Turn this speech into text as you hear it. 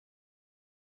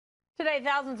Today,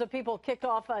 thousands of people kicked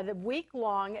off a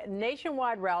week-long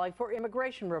nationwide rally for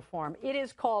immigration reform. It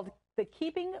is called the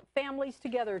Keeping Families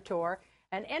Together Tour,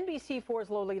 and NBC4's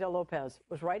Lolita Lopez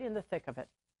was right in the thick of it.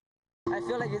 I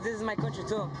feel like this is my country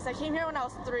too. So I came here when I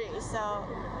was 3, so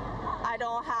I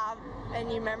don't have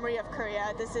any memory of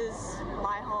Korea. This is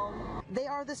my home. They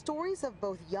are the stories of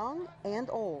both young and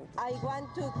old. I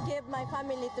want to keep my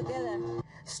family together.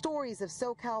 Stories of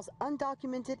SoCal's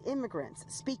undocumented immigrants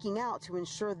speaking out to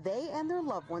ensure they and their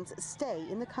loved ones stay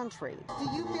in the country. Do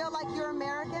you feel like you're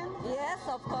American? Yes,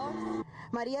 of course.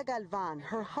 Maria Galvan,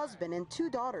 her husband and 2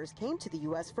 daughters came to the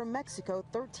U.S. from Mexico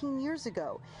 13 years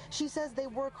ago. She says they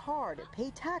work hard,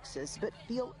 pay taxes, but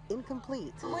feel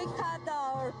incomplete. We cut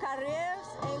our careers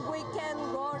and we can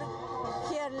work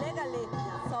here legally.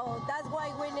 So that's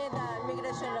why we need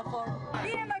immigration reform.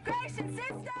 The immigration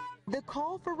system! The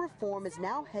call for reform is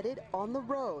now headed on the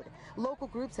road. Local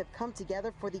groups have come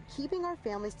together for the Keeping Our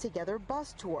Families Together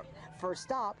bus tour. First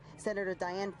stop, Senator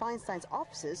Dianne Feinstein's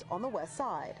offices on the west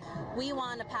side. We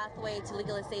want a pathway to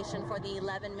legalization for the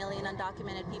 11 million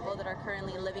undocumented people that are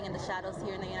currently living in the shadows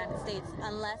here in the United States.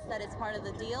 Unless that is part of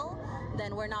the deal,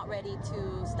 then we're not ready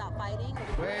to stop fighting.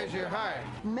 Where's your heart?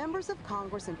 Members of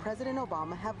Congress and President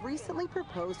Obama have recently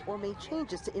proposed or made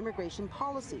changes to immigration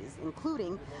policies,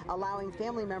 including allowing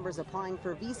family members applying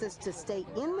for visas to stay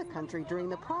in the country during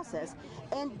the process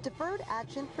and deferred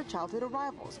action for childhood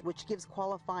arrivals, which gives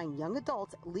qualifying young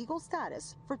adults legal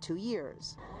status for 2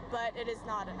 years. But it is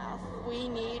not enough. We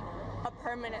need a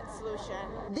permanent solution.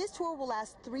 This tour will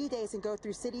last 3 days and go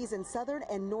through cities in Southern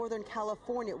and Northern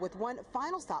California, with one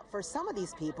final stop for some of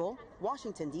these people,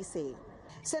 Washington, D.C.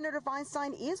 Senator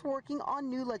Feinstein is working on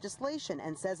new legislation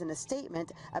and says in a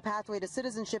statement, a pathway to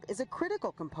citizenship is a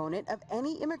critical component of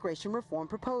any immigration reform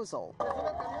proposal.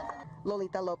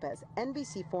 Lolita Lopez,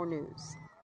 NBC4 News.